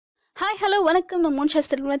Hi hello வணக்கம். நான் மோனிஷா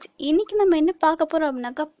செல்வராஜ். இன்னைக்கு நம்ம என்ன பார்க்க போகிறோம்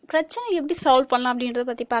அப்படின்னாக்கா, பிரச்சனை எப்படி சால்வ் பண்ணலாம் அப்படின்றத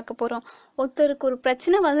பற்றி பார்க்க போகிறோம். ஒருத்தருக்கு ஒரு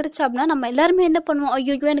பிரச்சனை வந்துருச்சு அப்படின்னா நம்ம எல்லாருமே என்ன பண்ணுவோம்,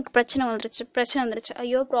 ஐயோ எனக்கு பிரச்சனை வந்துருச்சு,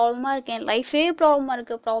 ஐயோ ப்ராப்ளமாக இருக்கேன், லைஃபே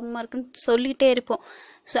ப்ராப்ளமாக இருக்குன்னு சொல்லிகிட்டே இருப்போம்.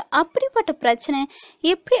 ஸோ அப்படிப்பட்ட பிரச்சனை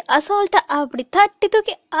எப்படி அசால்ட்டாக அப்படி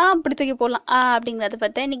தூக்கி போடலாம் அப்படிங்கிறத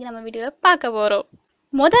பற்றி இன்றைக்கி நம்ம வீடியோவில் பார்க்க போகிறோம்.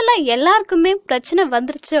 முதல்ல எல்லாருக்குமே பிரச்சனை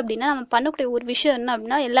வந்துருச்சு அப்படின்னா நம்ம பண்ணக்கூடிய ஒரு விஷயம் என்ன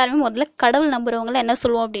அப்படின்னா, எல்லாருமே முதல்ல கடவுள் நம்புறவங்கள என்ன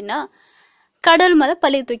சொல்லுவோம் அப்படின்னா, கடவுள் மேலே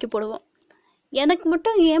பழிய தூக்கி போடுவோம். எனக்கு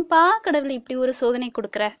மட்டும் ஏன்பா கடவுள் இப்படி ஒரு சோதனை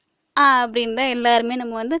கொடுக்குற அப்படின்னு தான் எல்லாருமே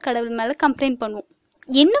நம்ம கடவுள் மேலே கம்ப்ளைண்ட் பண்ணுவோம்.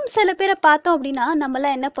 இன்னும் சில பேரை பார்த்தோம் அப்படின்னா,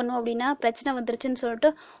 நம்மளாம் என்ன பண்ணுவோம் அப்படின்னா, பிரச்சனை வந்துருச்சுன்னு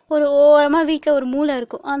சொல்லிட்டு ஒரு ஓரமாக வீட்டில் ஒரு மூளை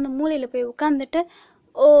இருக்கும், அந்த மூலையில் போய் உட்காந்துட்டு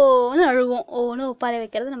ஓன்னு அழுவோம். ஓன்னு ஒப்பாரி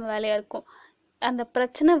வைக்கிறது நம்ம வேலையாக இருக்கும். அந்த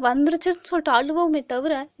பிரச்சனை வந்துருச்சுன்னு சொல்லிட்டு அழுவோமே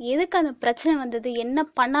தவிர, எதுக்கு அந்த பிரச்சனை வந்தது, என்ன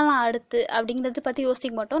பண்ணலாம் அடுத்து அப்படிங்கிறத பற்றி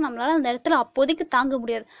யோசிக்க மாட்டோம். நம்மளால அந்த இடத்துல அப்போதைக்கு தாங்க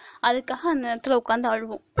முடியாது, அதுக்காக அந்த இடத்துல உட்காந்து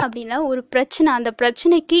அழுவோம். அப்படின்னா ஒரு பிரச்சனை, அந்த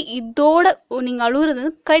பிரச்சனைக்கு இதோட நீங்கள் அழுகுறது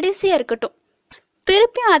கடைசியாக இருக்கட்டும்.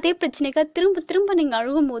 திருப்பியும் அதே பிரச்சனைக்காக திரும்ப திரும்ப நீங்கள்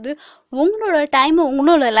அழுகும் போது உங்களோட டைமை,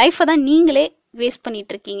 உங்களோட லைஃப்பை தான் நீங்களே வேஸ்ட்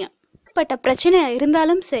பண்ணிட்டு இருக்கீங்க. பட்ட பிரச்சனை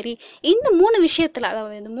இருந்தாலும் சரி, இந்த 3 விஷயத்தில்,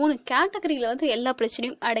 அதாவது இந்த 3 கேட்டகரியில் எல்லா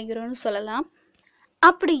பிரச்சனையும் அடங்கிரும்னு சொல்லலாம்.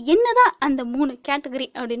 அப்படி என்னதான் அந்த 3 கேட்டகரி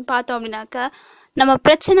அப்படின்னு பார்த்தோம் அப்படின்னாக்கா, நம்ம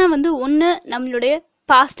பிரச்சனை ஒன்று நம்மளுடைய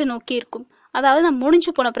பாஸ்ட்டை நோக்கி இருக்கும். அதாவது நம்ம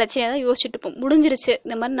முடிஞ்சு போன பிரச்சனையை தான் யோசிச்சுட்டு இருப்போம். முடிஞ்சிருச்சு,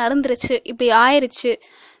 இந்த மாதிரி நடந்துருச்சு, இப்படி ஆயிடுச்சு,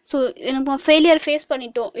 ஸோ நம்ம ஃபெயிலியர் ஃபேஸ்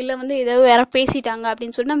பண்ணிட்டோம், இல்லை ஏதோ யாராவது பேசிட்டாங்க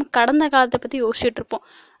அப்படின்னு சொல்லிட்டு நம்ம கடந்த காலத்தை பற்றி யோசிச்சுட்டு இருப்போம்.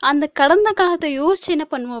 அந்த கடந்த காலத்தை யோசிச்சு என்ன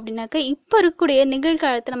பண்ணுவோம் அப்படின்னாக்கா, இப்போ இருக்கக்கூடிய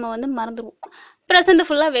நிகழ்காலத்தை நம்ம மறந்துடுவோம், ப்ரெசென்ட்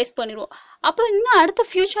ஃபுல்லாக வேஸ்ட் பண்ணிடுவோம். அப்போ இன்னும் அடுத்த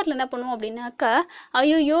ஃப்யூச்சரில் என்ன பண்ணுவோம் அப்படின்னாக்கா,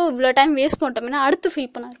 ஐயோ இவ்வளோ டைம் வேஸ்ட் பண்ணிட்டோம்னா அடுத்து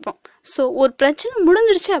ஃபீல் பண்ண இருப்போம். ஸோ ஒரு பிரச்சனை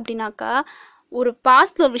முடிஞ்சிருச்சு அப்படின்னாக்கா, ஒரு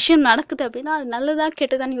பாஸ்டில் ஒரு விஷயம் நடக்குது அப்படின்னா அது நல்லதா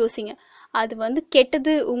கெட்டதான்னு யோசிங்க. அது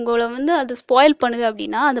கெட்டது, உங்களை அது ஸ்பாயில் பண்ணுது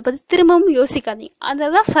அப்படின்னா அதை பற்றி திரும்பவும் யோசிக்காதீங்க. அதை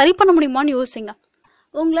தான் சரி பண்ண முடியுமான்னு யோசிங்க.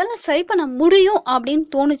 உங்களால் சரி பண்ண முடியும் அப்படின்னு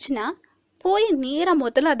தோணுச்சுன்னா போய் நேராக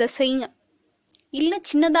முதல்ல அதை செய்யுங்க. இல்லை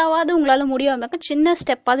சின்னதாவது உங்களால் முடியும் அப்படின்னாக்கா சின்ன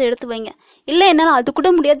ஸ்டெப்பாவது எடுத்து வைங்க. இல்லை என்னால் அது கூட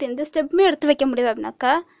முடியாது, எந்த ஸ்டெப்புமே எடுத்து வைக்க முடியாது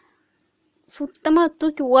அப்படின்னாக்கா சுத்தமாக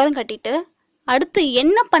தூக்கி ஓரம் கட்டிட்டு அடுத்து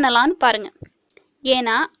என்ன பண்ணலான்னு பாருங்கள்.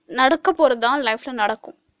 ஏன்னா நடக்க போகிறது தான் லைஃப்பில்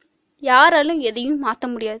நடக்கும், யாராலும் எதையும் மாற்ற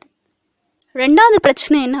முடியாது. 2வது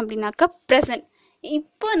பிரச்சனை என்ன அப்படின்னாக்கா, ப்ரெசன்ட்.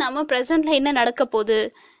 இப்போ நம்ம ப்ரெசென்ட்டில் என்ன நடக்க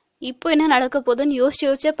போகுதுன்னு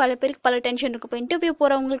யோசிச்சு பல பேருக்கு பல டென்ஷன் இருக்கும். இப்போ இன்டர்வியூ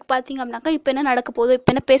போகிறவங்களுக்கு பார்த்தீங்க அப்படின்னாக்கா, இப்போ என்ன நடக்க போகுது,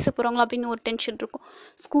 இப்போ என்ன பேச போகிறாங்களோ அப்படின்னு ஒரு டென்ஷன் இருக்கும்.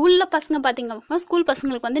 ஸ்கூலில் பசங்க பார்த்தீங்க அப்படின்னா, ஸ்கூல்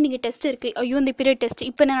பசங்களுக்கு நீங்கள் டெஸ்ட் இருக்குது, ஐயோ இந்த பீரியட் டெஸ்ட்,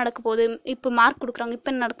 இப்போ என்ன நடக்க போகுது, இப்போ மார்க் கொடுக்குறாங்க,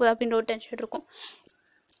 இப்போ என்ன நடக்க போகுது அப்படின்ற ஒரு டென்ஷன் இருக்கும்.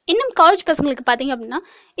 இன்னும் காலேஜ் பசங்களுக்கு பார்த்தீங்க அப்படின்னா,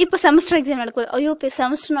 இப்போ செமஸ்டர் எக்ஸாம் நடக்குது, ஐயோ இப்போ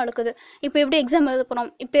செமஸ்டர் நடக்குது, இப்போ எப்படி எக்ஸாம் எழுத போகிறோம்,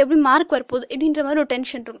 இப்போ எப்படி மார்க் வரப்போகுது இப்படின்ற மாதிரி ஒரு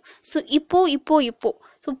டென்ஷன் இருக்கும். ஸோ இப்போ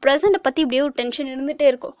ஸோ ப்ரெசென்ட்டை பற்றி இப்படியே ஒரு டென்ஷன் இருந்துகிட்டே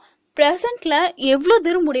இருக்கும். ப்ரெசென்ட்டில் எவ்வளோ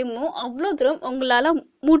தூரம் முடியுமோ அவ்வளோ தூரம் உங்களால்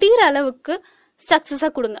முடிகிற அளவுக்கு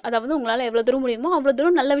சக்ஸஸாக கொடுங்க. அதாவது உங்களால் எவ்வளோ தூரம் முடியுமோ அவ்வளோ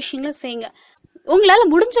தூரம் நல்ல விஷயங்களை செய்யுங்க. உங்களால்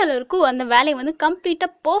முடிஞ்ச அளவுக்கு அந்த வேலையை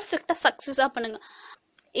கம்ப்ளீட்டாக பர்ஃபெக்டாக சக்ஸஸாக பண்ணுங்கள்.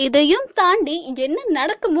 இதையும் தாண்டி என்ன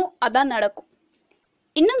நடக்குமோ அதான் நடக்கும்.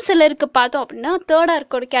 இன்னும் சிலருக்கு பார்த்தோம் அப்படின்னா 3rd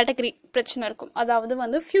இருக்க ஒரு கேட்டகரி பிரச்சனை இருக்கும்,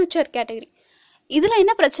 அதாவது ஃப்யூச்சர் கேட்டகரி. இதில்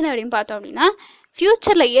என்ன பிரச்சனை அப்படின்னு பார்த்தோம் அப்படின்னா,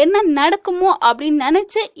 ஃப்யூச்சரில் என்ன நடக்குமோ அப்படின்னு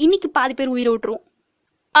நினச்சி இன்னைக்கு பாதி பேர் உயிரை விட்டுருவோம்,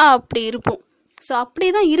 அப்படி இருப்போம். ஸோ அப்படி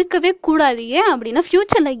தான் இருக்கவே கூடாது. ஏன் அப்படின்னா,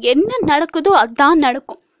 ஃப்யூச்சரில் என்ன நடக்குதோ அதுதான்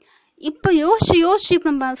நடக்கும். இப்போ யோசிச்சு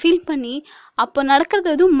நம்ம ஃபீல் பண்ணி அப்போ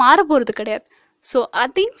நடக்கிறது எதுவும் மாற போகிறது கிடையாது. ஸோ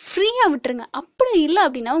அதையும் ஃப்ரீயாக விட்டுருங்க. அப்படி இல்லை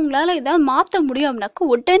அப்படின்னா, உங்களால் ஏதாவது மாற்ற முடியும்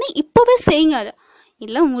அப்படின்னாக்கா உடனே இப்போவே செய்யுங்க. அதை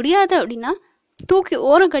இல்லை முடியாது அப்படின்னா தூக்கி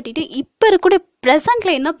ஓரம் கட்டிட்டு இப்போ இருக்கக்கூடிய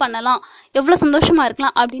ப்ரெசென்ட்டில் என்ன பண்ணலாம், எவ்வளோ சந்தோஷமாக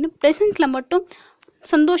இருக்கலாம் அப்படின்னு ப்ரெசென்ட்டில் மட்டும்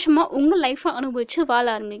சந்தோஷமாக உங்கள் லைஃப்பை அனுபவித்து வாழ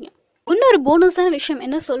ஆரம்பிங்க. இன்னொரு போனஸான விஷயம்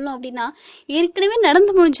என்ன சொல்லணும் அப்படின்னா, ஏற்கனவே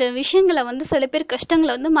நடந்து முடிஞ்ச விஷயங்களை சில பேர்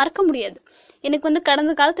கஷ்டங்களை மறக்க முடியாது. எனக்கு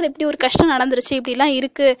கடந்த காலத்தில் இப்படி ஒரு கஷ்டம் நடந்துருச்சு, இப்படிலாம்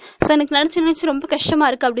இருக்குது, ஸோ எனக்கு நினச்சி ரொம்ப கஷ்டமாக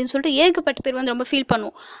இருக்குது அப்படின்னு சொல்லிட்டு ஏகப்பட்ட பேர் ரொம்ப ஃபீல்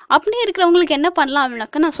பண்ணுவோம். அப்படியே இருக்கிறவங்களுக்கு என்ன பண்ணலாம்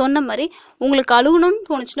அப்படின்னாக்கா, நான் சொன்ன மாதிரி உங்களுக்கு அழுகணும்னு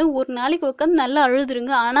தோணுச்சுன்னா ஒரு நாளைக்கு உட்காந்து நல்லா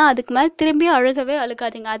அழுதுருங்க. ஆனால் அதுக்கு மேலே திரும்பி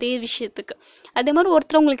அழுகாதீங்க அதே விஷயத்துக்கு. அதே மாதிரி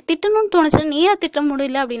ஒருத்தர் உங்களுக்கு திட்டணும்னு தோணுச்சுன்னா நேராக திட்ட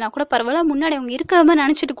முடியல அப்படின்னா கூட பரவாயில்ல, முன்னாடி அவங்க இருக்கிற மாதிரி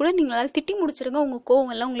நினச்சிட்டு கூட நீங்களால் திட்டி முடிச்சிருங்க. உங்கள்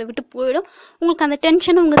கோவம் எல்லாம் உங்களை விட்டு போயிடும். உங்களுக்கு அந்த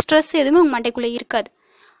டென்ஷன், உங்கள் ஸ்ட்ரெஸ் எதுவுமே உங்கள் மண்டைக்குள்ளே இருக்காது.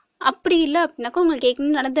 அப்படி இல்லை அப்படின்னாக்கா, உங்களுக்கு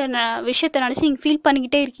ஏற்கனவே நடந்த விஷயத்த நினச்சி நீங்கள் ஃபீல்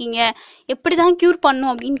பண்ணிக்கிட்டே இருக்கீங்க, எப்படி தான் க்யூர் பண்ணும்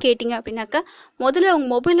அப்படின்னு கேட்டிங்க அப்படின்னாக்கா, முதல்ல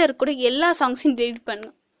உங்கள் மொபைலில் இருக்கக்கூடிய எல்லா சாங்ஸையும் டெலிட்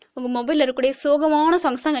பண்ணுங்கள். உங்கள் மொபைலில் இருக்கக்கூடிய சோகமான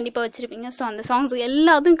சாங்ஸ் தான் கண்டிப்பாக வச்சுருப்பீங்க. ஸோ அந்த சாங்ஸ்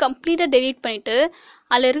எல்லாத்தையும் கம்ப்ளீட்டாக டெலிட் பண்ணிவிட்டு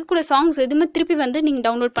அதில் இருக்கக்கூடிய சாங்ஸ் எதுவுமே திருப்பி நீங்கள்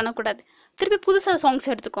டவுன்லோட் பண்ணக்கூடாது. திருப்பி புதுசாக சாங்ஸ்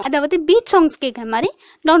எடுத்துக்கோங்க. அதாவது பீட் சாங்ஸ் கேட்குற மாதிரி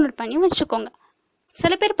டவுன்லோட் பண்ணி வச்சுக்கோங்க.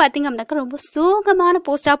 சில பேர் பார்த்தீங்க அப்படின்னாக்கா ரொம்ப சோகமான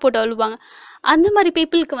போஸ்ட்டாக போட்டு அழுவாங்க. அந்த மாதிரி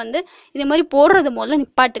பீப்புளுக்கு வந்து இதே மாதிரி போடுறது முதல்ல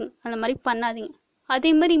நிப்பாட்டுங்க. அந்த மாதிரி பண்ணாதீங்க.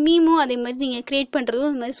 அதே மாதிரி மீமும் அதே மாதிரி நீங்கள் க்ரியேட் பண்ணுறதும்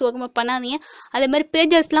இந்த மாதிரி சோகமாக பண்ணாதீங்க. அதே மாதிரி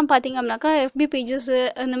பேஜஸ்லாம் பார்த்தீங்க அப்படின்னாக்கா எஃபி பேஜஸ்,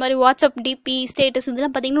 இந்த மாதிரி வாட்ஸ்அப் டிபி ஸ்டேட்டஸ்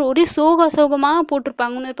இதெல்லாம் பார்த்தீங்கன்னா ஒரே சோகமாக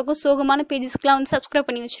போட்டிருப்பாங்க. இன்னொரு பக்கம் சோகமான பேஜஸ்க்குலாம் வந்து சப்ஸ்கிரைப்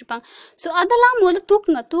பண்ணி வச்சுருப்பாங்க. ஸோ அதெல்லாம் முதல்ல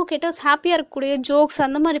தூக்கிட்டு ஹாப்பியாக இருக்கக்கூடிய ஜோக்ஸ்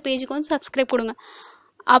அந்த மாதிரி பேஜுக்கு வந்து சப்ஸ்கிரைப் கொடுங்க.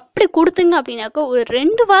 அப்படி கொடுத்தீங்க அப்படின்னாக்கா ஒரு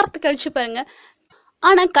 2 வாரத்துக்கு கழிச்சு பாருங்கள்.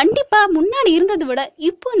 ஆனால் கண்டிப்பாக முன்னாடி இருந்ததை விட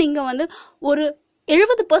இப்போ நீங்கள் வந்து ஒரு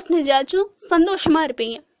 70% ஆச்சும் சந்தோஷமாக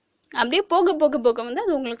இருப்பீங்க. அப்படியே போக போக போக வந்து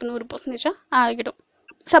அது உங்களுக்கு 100% ஆகிடும்.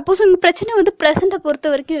 சப்போஸ் உங்கள் பிரச்சனை வந்து ப்ரெசென்ட்டை பொறுத்த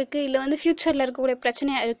வரைக்கும் இருக்குது, இல்லை வந்து ஃப்யூச்சரில் இருக்கக்கூடிய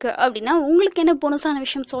பிரச்சனையாக இருக்குது அப்படின்னா உங்களுக்கு என்ன போனஸான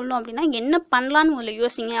விஷயம் சொல்லணும் அப்படின்னா என்ன பண்ணலான்னு முதல்ல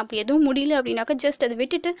யோசிங்க. அப்படி எதுவும் முடியல அப்படின்னாக்கா ஜஸ்ட் அதை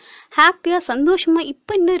விட்டுட்டு ஹாப்பியாக சந்தோஷமாக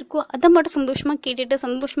இப்போ என்ன இருக்கோ அதை மட்டும் சந்தோஷமாக கேட்டுட்டு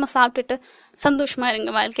சந்தோஷமாக சாப்பிட்டுட்டு சந்தோஷமாக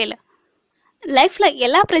இருங்க. வாழ்க்கையில் லைஃப்பில்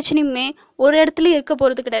எல்லா பிரச்சனையுமே ஒரு இடத்துல இருக்க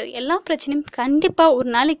போகிறது கிடையாது. எல்லா பிரச்சனையும் கண்டிப்பாக ஒரு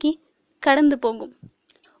நாளைக்கு கடந்து போகும்.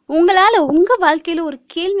 உங்களால் உங்கள் வாழ்க்கையில் ஒரு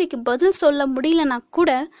கேள்விக்கு பதில் சொல்ல முடியலன்னா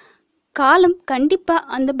கூட காலம் கண்டிப்பாக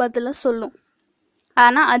அந்த பதிலை சொல்லும்.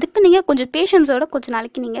 ஆனால் அதுக்கு நீங்கள் கொஞ்சம் பேஷன்ஸோட கொஞ்சம்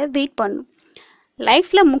நாளைக்கு நீங்கள் வெயிட் பண்ணணும்.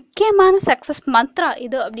 லைஃப்பில் முக்கியமான சக்ஸஸ் மந்த்ரா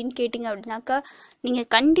எது அப்படின்னு கேட்டிங்க அப்படின்னாக்கா நீங்கள்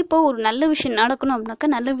கண்டிப்பாக ஒரு நல்ல விஷயம் நடக்கணும் அப்படின்னாக்கா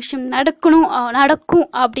நல்ல விஷயம் நடக்கும்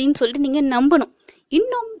அப்படின்னு சொல்லிட்டு நீங்கள் நம்பணும்.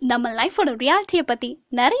 இன்னும் நம்ம லைஃபோட ரியாலிட்டியை பற்றி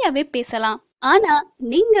நிறையாவே பேசலாம். ஆனால்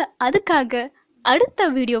நீங்கள் அதுக்காக அடுத்த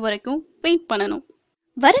வீடியோ வரைக்கும் வெயிட் பண்ணணும்.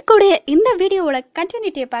 வரக்கூடிய இந்த வீடியோவோட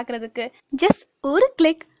கண்டினியூட்டியை பார்க்குறதுக்கு ஜஸ்ட் ஒரு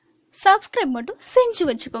கிளிக் சப்ஸ்கிரைப் மட்டும் செஞ்சு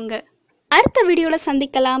வச்சுக்கோங்க. அடுத்த வீடியோவில்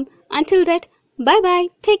சந்திக்கலாம். Until that, bye bye,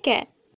 take care.